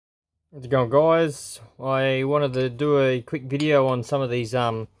How's it going, guys? I wanted to do a quick video on some of these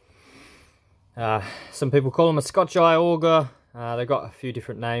some people call them a Scotch Eye Auger. They've got a few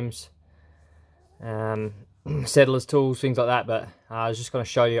different names, settlers tools, things like that, but I was just going to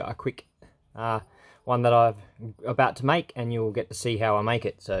show you a quick one that I'm about to make, and you'll get to see how I make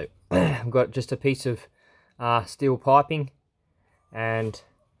it. So I've got just a piece of steel piping and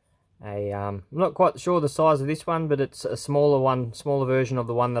I'm not quite sure the size of this one, but it's a smaller version of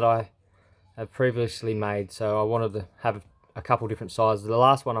the one that I have previously made. So I wanted to have a couple different sizes. The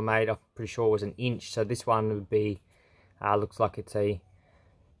last one I made, I'm pretty sure, was an inch. So this one would be, looks like it's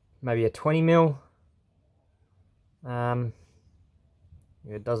maybe a 20 mil.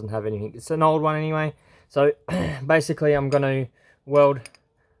 It doesn't have anything. It's an old one anyway. So basically, I'm going to weld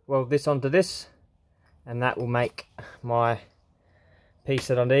this onto this, and that will make my piece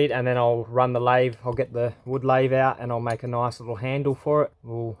that I need. And then I'll run the lathe. I'll get the wood lathe out, and I'll make a nice little handle for it.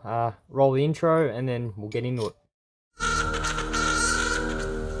 We'll roll the intro, and then we'll get into it.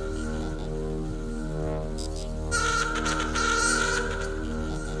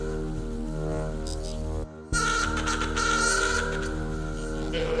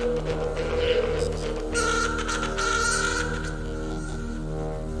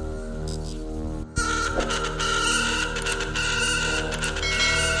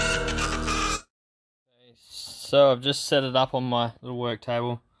 So I've just set it up on my little work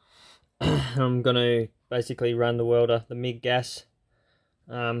table. I'm going to basically run the welder, the MIG gas,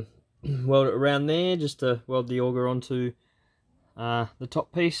 weld it around there just to weld the auger onto the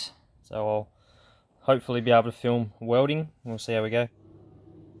top piece. So I'll hopefully be able to film welding. We'll see how we go.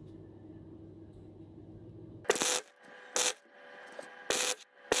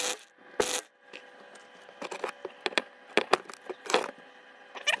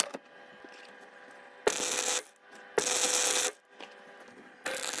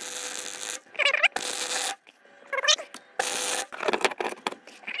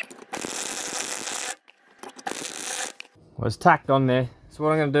 Well, it's tacked on there. So what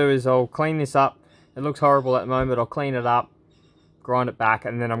I'm going to do is I'll clean this up. It looks horrible at the moment. I'll clean it up, grind it back,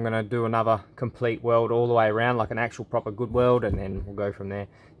 and then I'm going to do another complete weld all the way around, like an actual proper good weld, and then we'll go from there.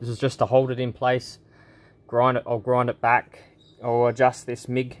 This is just to hold it in place. I'll grind it back. I'll adjust this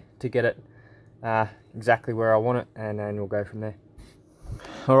MIG to get it exactly where I want it, and then we'll go from there.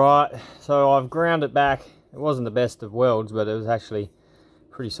 Alright, so I've ground it back. It wasn't the best of welds, but it was actually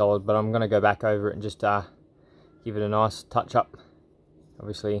pretty solid. But I'm going to go back over it and just give it a nice touch up.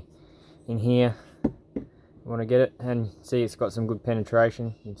 Obviously in here you want to get it, and see it's got some good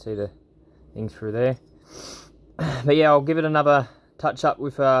penetration. You can see the things through there. But yeah, I'll give it another touch up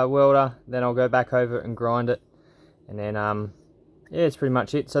with a welder, then I'll go back over it and grind it, and then yeah, it's pretty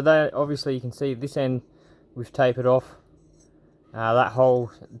much it. So there, obviously you can see this end we've tapered off. That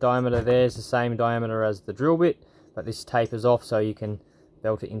whole diameter there is the same diameter as the drill bit, but this tapers off so you can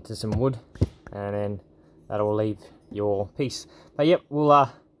belt it into some wood, and then that'll leave your piece. But yep,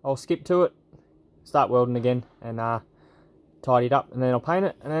 I'll skip to it, start welding again, and tidy it up, and then I'll paint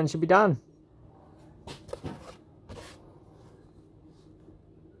it, and then it should be done.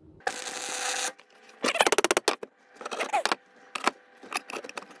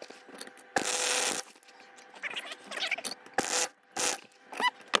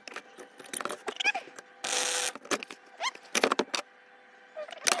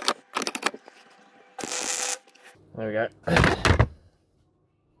 There we go.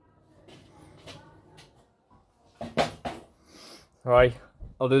 Alright,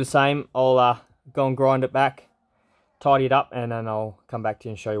 I'll do the same. I'll go and grind it back, tidy it up, and then I'll come back to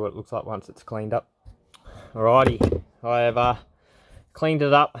you and show you what it looks like once it's cleaned up. Alrighty, I have cleaned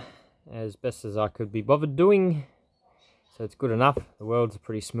it up as best as I could be bothered doing. So it's good enough. The welds are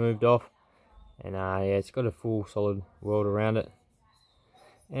pretty smoothed off, and yeah, it's got a full solid weld around it.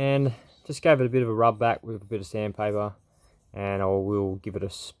 And just gave it a bit of a rub back with a bit of sandpaper, and I will give it a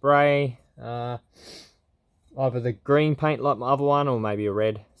spray. Either the green paint like my other one, or maybe a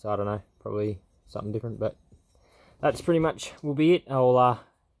red. So I don't know, probably something different, but that's pretty much will be it. I'll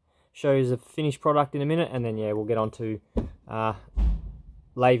show you the finished product in a minute, and then yeah, we'll get on to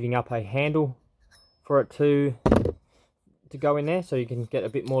laving up a handle for it to go in there, so you can get a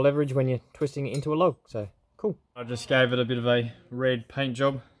bit more leverage when you're twisting it into a log. So cool. I just gave it a bit of a red paint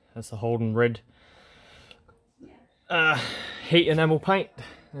job. That's the Holden red heat enamel paint,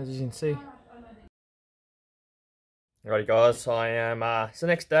 as you can see. Alrighty guys, I am, it's the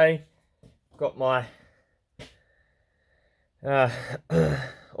next day. Got my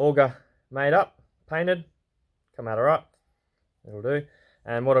auger made up, painted, come out alright, it'll do.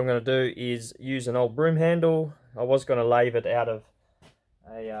 And what I'm going to do is use an old broom handle. I was going to lathe it out of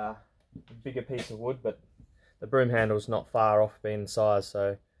a a bigger piece of wood, but the broom handle's not far off being the size,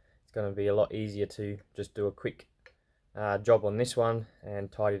 so it's going to be a lot easier to just do a quick job on this one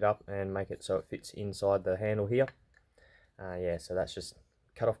and tidy it up and make it so it fits inside the handle here. Yeah, so that's just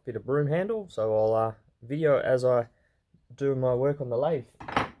cut off a bit of broom handle, so I'll video as I do my work on the lathe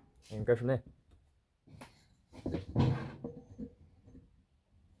and go from there.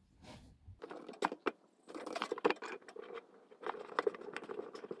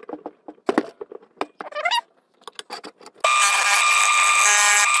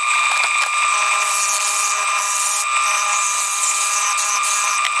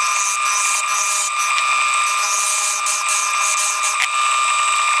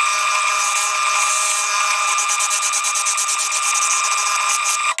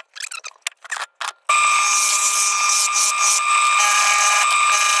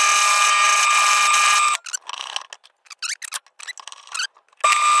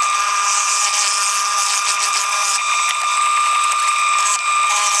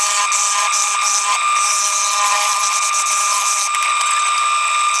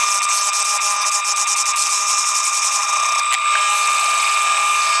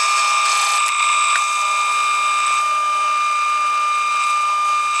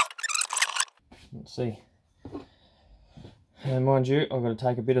 Let's see. And mind you, I've got to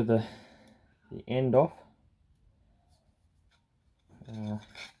take a bit of the end off.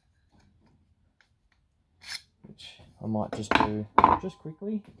 Which I might just do just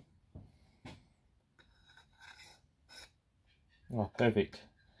quickly. Oh, perfect.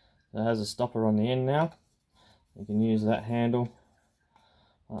 It has a stopper on the end now. You can use that handle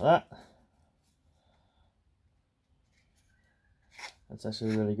like that. That's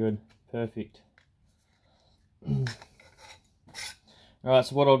actually really good. Perfect. Alright,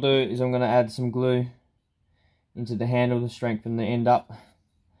 so what I'll do is I'm going to add some glue into the handle to strengthen the end up,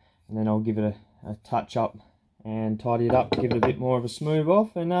 and then I'll give it a touch up and tidy it up, give it a bit more of a smooth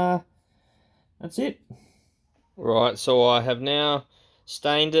off, and that's it. Right, so I have now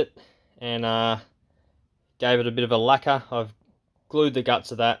stained it and gave it a bit of a lacquer. I've glued the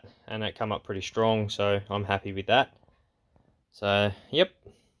guts of that and it come up pretty strong, so I'm happy with that. So yep,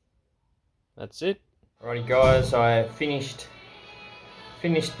 that's it. Alrighty guys, I finished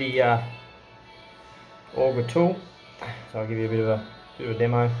the auger tool, so I'll give you a bit of a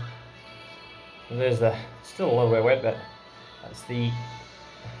demo. And there's still a little bit wet, but that's the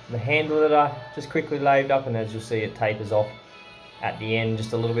handle that I just quickly lathed up, and as you'll see it tapers off at the end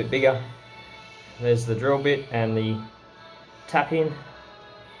just a little bit bigger. There's the drill bit and the tap in,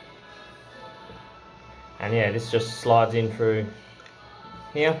 and yeah, this just slides in through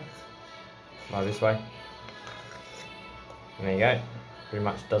here, like this way, and there you go. Pretty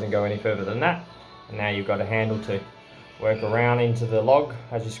much doesn't go any further than that, and now you've got a handle to work around into the log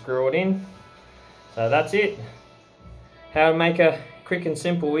as you screw it in. So that's it. How to make a quick and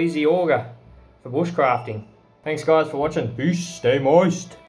simple easy auger for bushcrafting. Thanks guys for watching. Peace, stay moist.